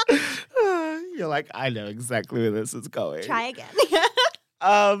 You're like, I know exactly where this is going. Try again.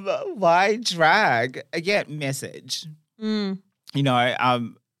 Why drag? Again, message. You know,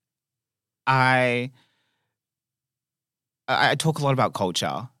 I talk a lot about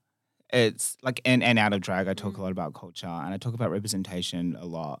culture. It's like in and out of drag, I talk a lot about culture and I talk about representation a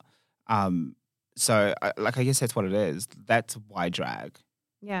lot. So I guess that's what it is. That's why drag.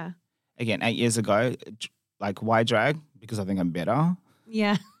 Yeah. Again, 8 years ago, like why drag? Because I think I'm better.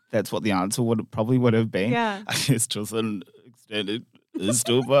 Yeah. That's what the answer would have been. Yeah. I guess to an extent it is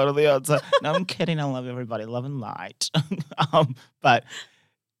still part of the answer. No, I'm kidding. I love everybody. Love and light. But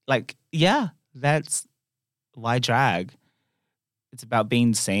like, yeah, that's why drag. It's about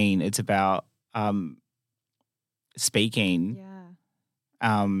being seen. It's about speaking.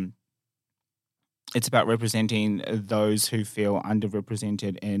 Yeah. It's about representing those who feel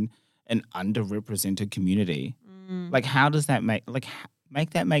underrepresented in an underrepresented community. Like, how does that make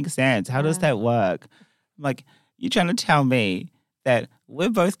that make sense? How does that work? Like, you're trying to tell me that we're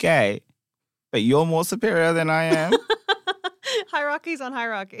both gay, but you're more superior than I am? Hierarchies on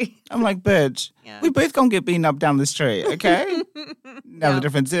hierarchy. I'm like, bitch, we both gonna get beaten up down the street, okay? Now the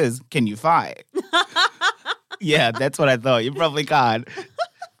difference is, can you fight? Yeah, that's what I thought. You probably can't.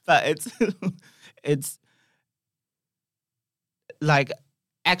 But it's like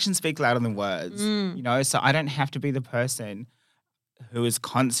actions speak louder than words, you know? So I don't have to be the person who is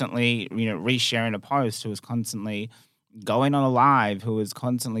constantly, you know, resharing a post, who is constantly going on a live, who is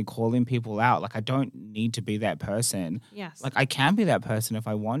constantly calling people out. Like, I don't need to be that person. Yes. Like, I can be that person if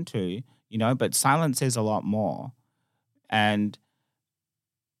I want to, you know, but silence says a lot more. And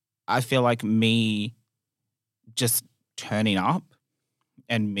I feel like me just turning up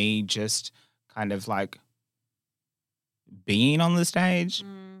and me just kind of like being on the stage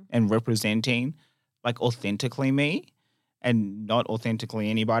and representing like authentically me and not authentically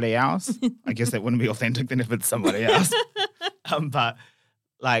anybody else. I guess that wouldn't be authentic then if it's somebody else. But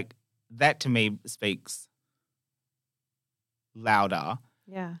like that to me speaks louder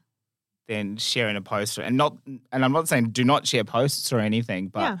than sharing a post, and I'm not saying do not share posts or anything,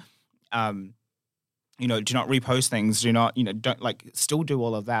 but you know, do not repost things, do not, you know, don't like still do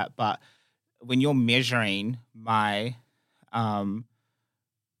all of that. But when you're measuring my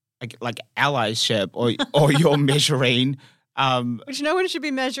like allyship or you're measuring which no one should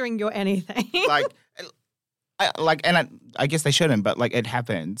be measuring your anything. I guess they shouldn't, but like it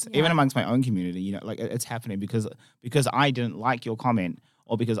happens even amongst my own community. You know, like it's happening because I didn't like your comment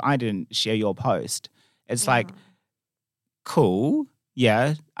or because I didn't share your post. It's like, cool,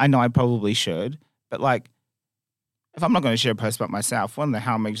 yeah, I know I probably should, but like if I'm not going to share a post about myself, what in the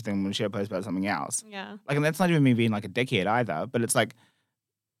hell makes you think I'm going to share a post about something else? Yeah, like, and that's not even me being like a dickhead either. But it's like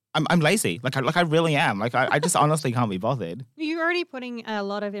I'm lazy. Like I really am. Like I just honestly can't be bothered. You're already putting a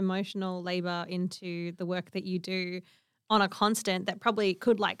lot of emotional labor into the work that you do on a constant that probably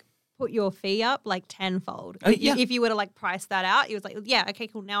could like put your fee up like tenfold. If you were to like price that out, it was like, yeah, okay,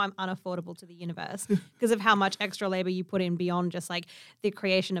 cool. Now I'm unaffordable to the universe because of how much extra labor you put in beyond just like the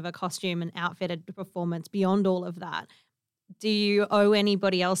creation of a costume and outfitted performance. Beyond all of that, do you owe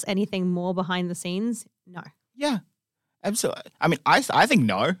anybody else anything more behind the scenes? No. Yeah. Absolutely. I mean, I think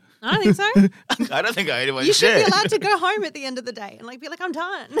no. I don't think so. I don't think anyone You should be allowed to go home at the end of the day and like be like, I'm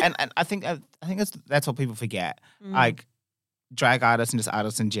done. And I think that's what people forget. Like drag artists and just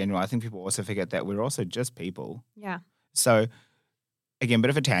artists in general. I think people also forget that we're also just people. Yeah. So again, bit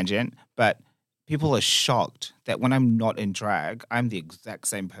of a tangent, but people are shocked that when I'm not in drag, I'm the exact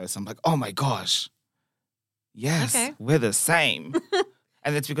same person. I'm like, oh my gosh, yes, we're the same.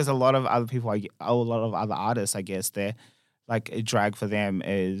 And it's because a lot of other people, a lot of other artists, I guess, they're like drag for them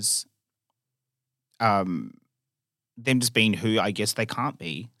is them just being who I guess they can't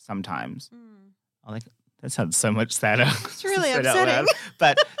be sometimes. I'm like, that sounds so much sadder. It's really upsetting.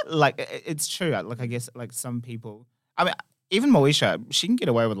 But like, it's true. Like, I guess like some people, I mean, even Moesha, she can get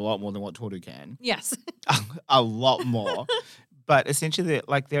away with a lot more than what Toru can. Yes. A lot more. But essentially,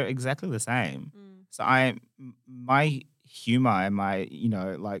 like, they're exactly the same. So my humor and my, you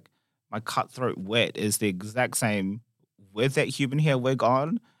know, like my cutthroat wit is the exact same with that human hair wig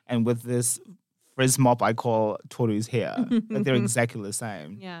on and with this frizz mop I call Toru's hair. Like they're exactly the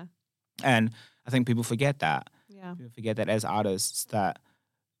same. Yeah. And I think people forget that. Yeah. People forget that as artists that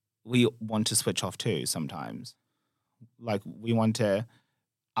we want to switch off too sometimes. Like we want to,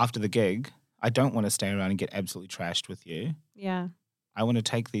 after the gig, I don't want to stay around and get absolutely trashed with you. Yeah. I want to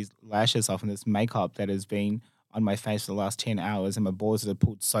take these lashes off and this makeup that has been on my face for the last 10 hours and my balls that are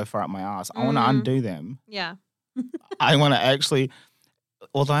pulled so far up my ass. I want to undo them. Yeah. I want to actually,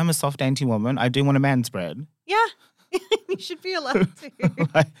 although I'm a soft dainty woman, I do want a man spread. Yeah. You should be allowed to.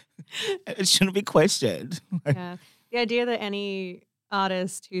 Like, it shouldn't be questioned. Yeah. The idea that any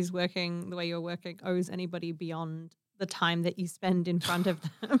artist who's working the way you're working owes anybody beyond the time that you spend in front of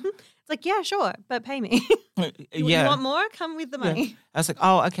them. It's like, yeah, sure, but pay me. You want more? Come with the money. Yeah. I was like,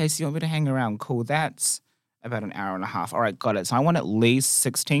 oh, okay, so you want me to hang around? Cool, that's about an hour and a half. All right, got it. So I want at least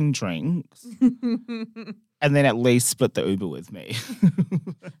 16 drinks and then at least split the Uber with me.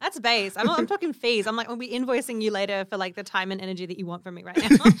 That's base. I'm talking fees. I'm like, I'll be invoicing you later for like the time and energy that you want from me right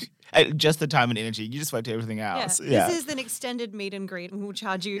now. Just the time and energy. You just worked everything else. Yeah. This is an extended meet and greet and we'll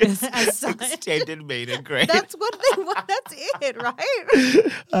charge you as such. Extended meet and greet. That's what they want. That's it,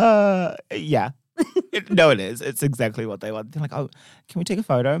 right? Yeah. No, it is. It's exactly what they want. They're like, oh, can we take a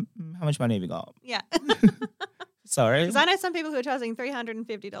photo? How much money have you got? Yeah. Sorry. Because I know some people who are charging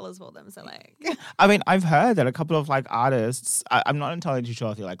 $350 for them. So like, I mean, I've heard that a couple of like artists, I'm not entirely too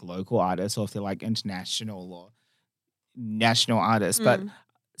sure if they're like local artists or if they're like international or national artists, but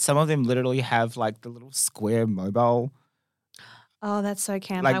some of them literally have like the little square mobile. Oh, that's so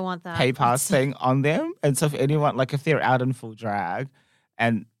camp. Like, I want that. pay pass thing on them. And so if anyone, like if they're out in full drag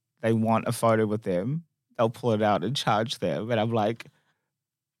and they want a photo with them, they'll pull it out and charge them. And I'm like,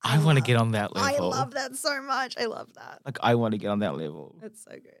 I want to get on that level. I love that so much. I love that. Like I want to get on that level. That's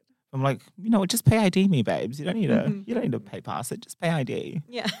so good. I'm like, you know, just pay ID me, babes. You don't need to pay pass it. Just pay ID.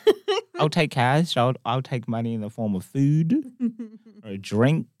 Yeah. I'll take cash. I'll take money in the form of food or a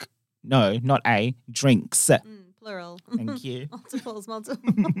drink. No, not drinks. Plural. Thank you. multiples.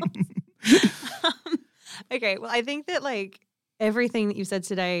 Okay, well, I think that like everything that you've said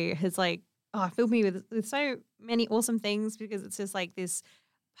today has like filled me with so many awesome things because it's just like this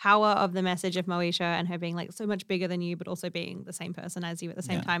power of the message of Moesha and her being like so much bigger than you, but also being the same person as you at the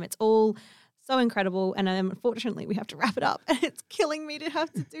same time. It's all so incredible. And unfortunately, we have to wrap it up. And it's killing me to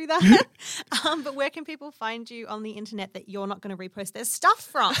have to do that. But where can people find you on the internet that you're not going to repost their stuff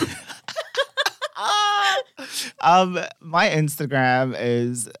from? My Instagram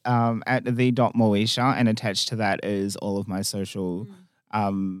is at the.moesha, and attached to that is all of my social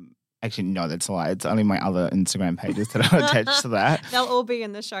actually, no, that's a lie. It's only my other Instagram pages that are attached to that. They'll all be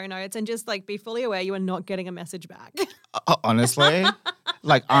in the show notes, and just like be fully aware you are not getting a message back. Honestly,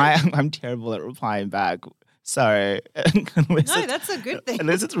 like I'm terrible at replying back. So no, that's a good thing.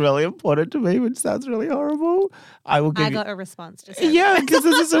 Unless it's really important to me, which sounds really horrible, I will give got a response. Because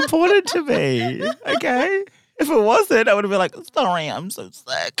this is important to me. Okay. If it wasn't, I would have been like, sorry, I'm so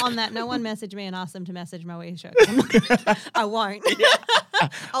sick. On that, no one message me and ask them to message Moesha. I won't.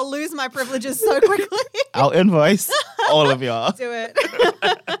 I'll lose my privileges so quickly. I'll invoice all of y'all. Do it.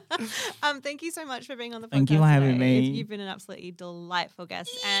 Thank you so much for being on the podcast. Thank you for having me. You've been an absolutely delightful guest.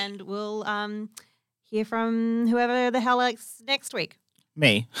 And we'll hear from whoever the hell else next week.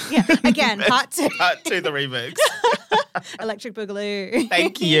 Me. Yeah, again, part 2. Part 2, the remix. Electric Boogaloo.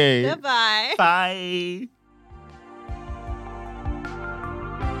 Thank you. Goodbye. Bye.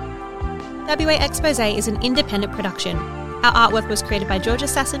 WA Expose is an independent production. Our artwork was created by Georgia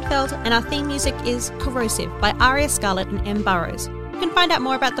Sassenfeld, and our theme music is Corrosive by Aria Scarlett and M. Burrows. You can find out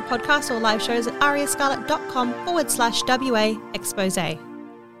more about the podcast or live shows at ariascarlett.com/WA Expose.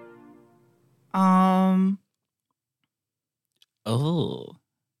 Oh.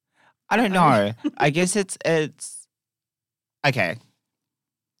 I don't know. I guess it's okay.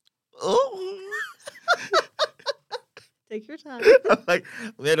 Oh. Take your time. I'm like,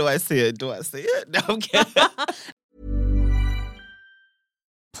 where do I see it? Do I see it? No, I'm kidding.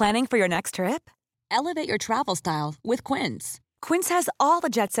 Planning for your next trip? Elevate your travel style with Quince. Quince has all the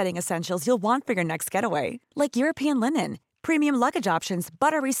jet-setting essentials you'll want for your next getaway, like European linen, premium luggage options,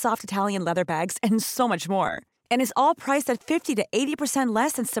 buttery soft Italian leather bags, and so much more. And is all priced at 50 to 80%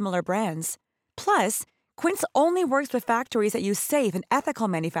 less than similar brands. Plus, Quince only works with factories that use safe and ethical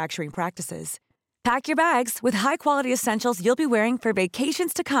manufacturing practices. Pack your bags with high-quality essentials you'll be wearing for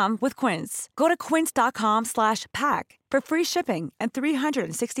vacations to come with Quince. Go to quince.com/pack for free shipping and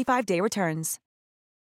 365-day returns.